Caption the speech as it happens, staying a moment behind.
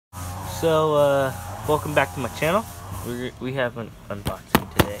So, welcome back to my channel. We have an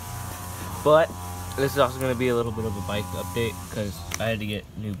unboxing today, but this is also going to be a little bit of a bike update because I had to get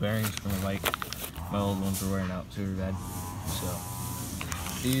new bearings for my bike. My old ones were wearing out super bad. So,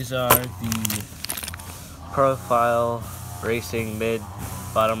 these are the Profile Racing mid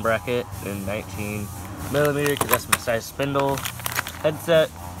bottom bracket in 19mm because that's my size spindle headset.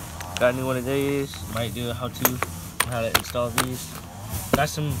 Got a new one of these. Might do a how to install these. Got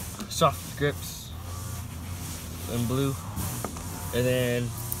some soft grips in blue, and then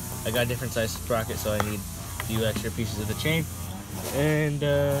I got a different size sprocket, so I need a few extra pieces of the chain. And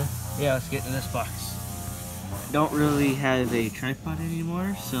yeah, let's get into this box. I don't really have a tripod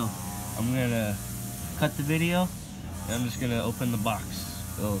anymore, so I'm gonna cut the video and I'm just gonna open the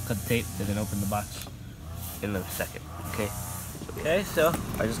box. We'll cut the tape and then open the box in a second. Okay, so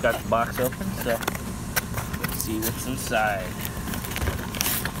I just got the box open, so let's see what's inside.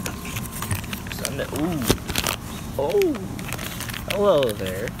 Ooh. Oh, hello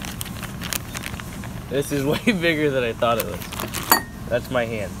there. This is way bigger than I thought it was. That's my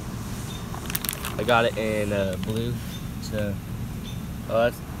hand. I got it in blue. So, oh,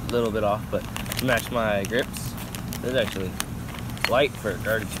 that's a little bit off, but to match my grips. This is actually light for a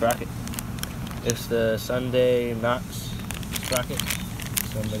guarded sprocket. It's the Sunday Knox sprocket.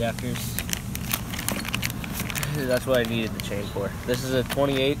 Some adapters. That's what I needed the chain for. This is a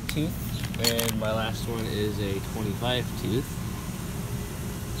 28 tooth. And my last one is a 25 tooth.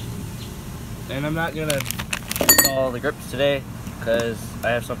 And I'm not gonna install the grips today because I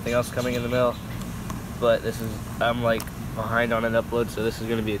have something else coming in the mail. But I'm like behind on an upload, so this is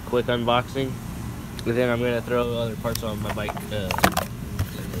gonna be a quick unboxing. And then I'm gonna throw other parts on my bike. Hold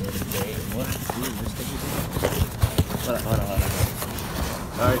on.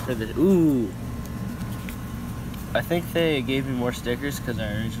 Sorry for the. Ooh. I think they gave me more stickers because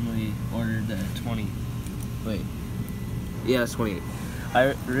I originally ordered the 20. Wait. Yeah, it's 28.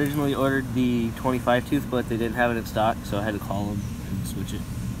 I originally ordered the 25 tooth, but they didn't have it in stock, so I had to call them and switch it.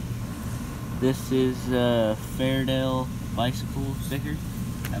 This is a Fairdale bicycle sticker.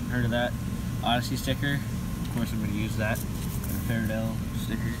 Haven't heard of that. Odyssey sticker. Of course, I'm going to use that. A Fairdale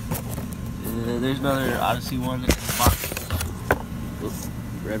sticker. There's another Odyssey one in the box. Oops,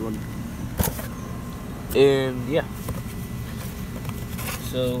 red one. And yeah,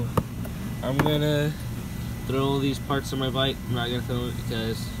 so I'm gonna throw all these parts on my bike. I'm not gonna film it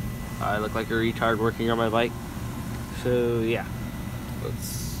because I look like a retard working on my bike. So yeah,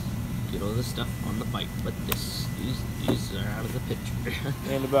 let's get all this stuff on the bike. But these are out of the picture.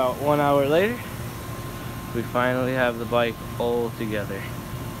 And about 1 hour later, we finally have the bike all together.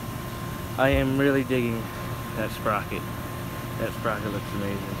 I am really digging that sprocket. That sprocket looks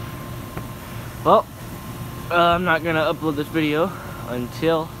amazing. Well, I'm not going to upload this video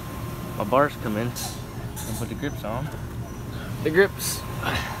until my bars come in and put the grips on. The grips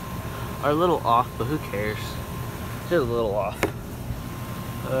are a little off, but who cares? Just a little off.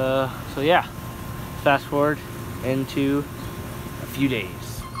 So yeah, fast forward into a few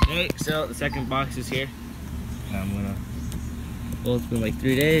days. Okay, so the second box is here. And well, it's been like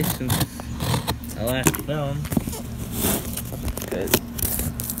 3 days since I last filmed. Good.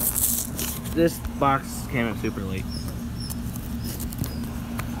 This box came in super late.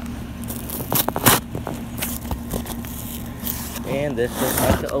 And this is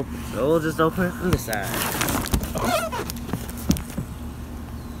hard to open, so we'll just open it from the side.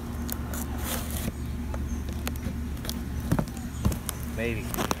 Maybe.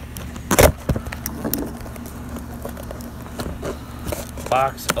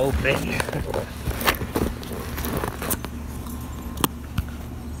 Box open.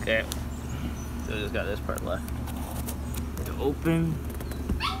 Okay. So just got this part left to open.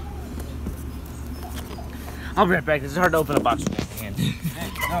 I'll be right back. It's hard to open a box with my hand. Okay,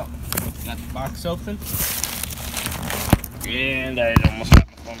 so got the box open, and I almost got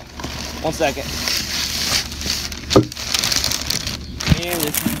my phone. 1 second. And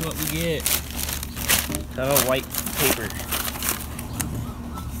this is what we get. Ton of white paper.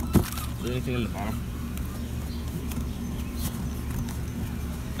 Is there anything in the bottom?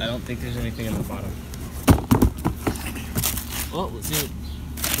 I don't think there's anything in the bottom. Oh, dude,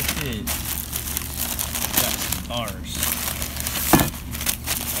 this is got bars.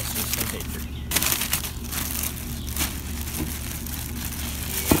 That's just some paper.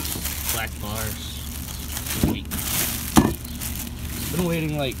 Black bars. Wait. Been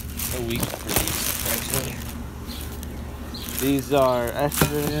waiting like a week for these, actually. These are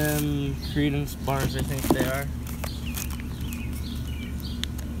SM Credence bars, I think they are.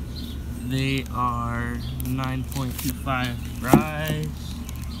 They are 9.25 rise,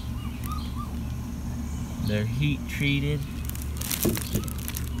 They're heat treated,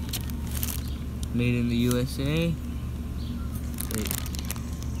 made in the USA. Wait.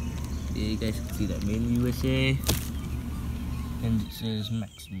 Yeah, you guys can see that, made in the USA. And it says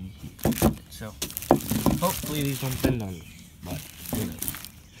maximum heat. So hopefully these won't bend on me, but you know,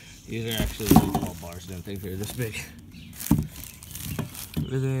 these are actually really small bars. I don't think they're this big.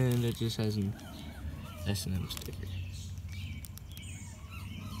 But then it just has an S&M sticker.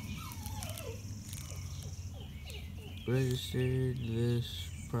 Registered this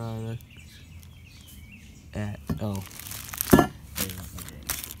product at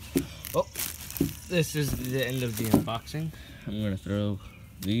this is the end of the unboxing. I'm gonna throw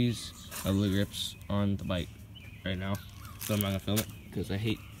these ugly grips on the bike right now, so I'm not gonna film it because I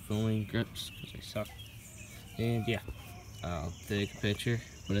hate filming grips because they suck. And yeah, I'll take a picture,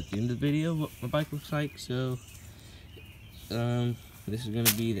 put at the end of the video what my bike looks like. So this is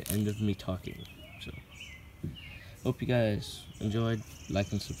gonna be the end of me talking. So hope you guys enjoyed.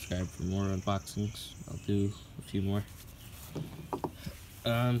 Like and subscribe for more unboxings. I'll do a few more.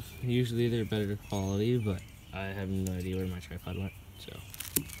 Usually they're better quality, but I have no idea where my tripod went, so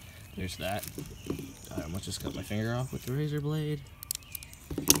there's that. I almost just cut my finger off with the razor blade.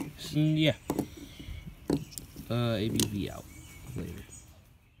 So, yeah. ABV out later.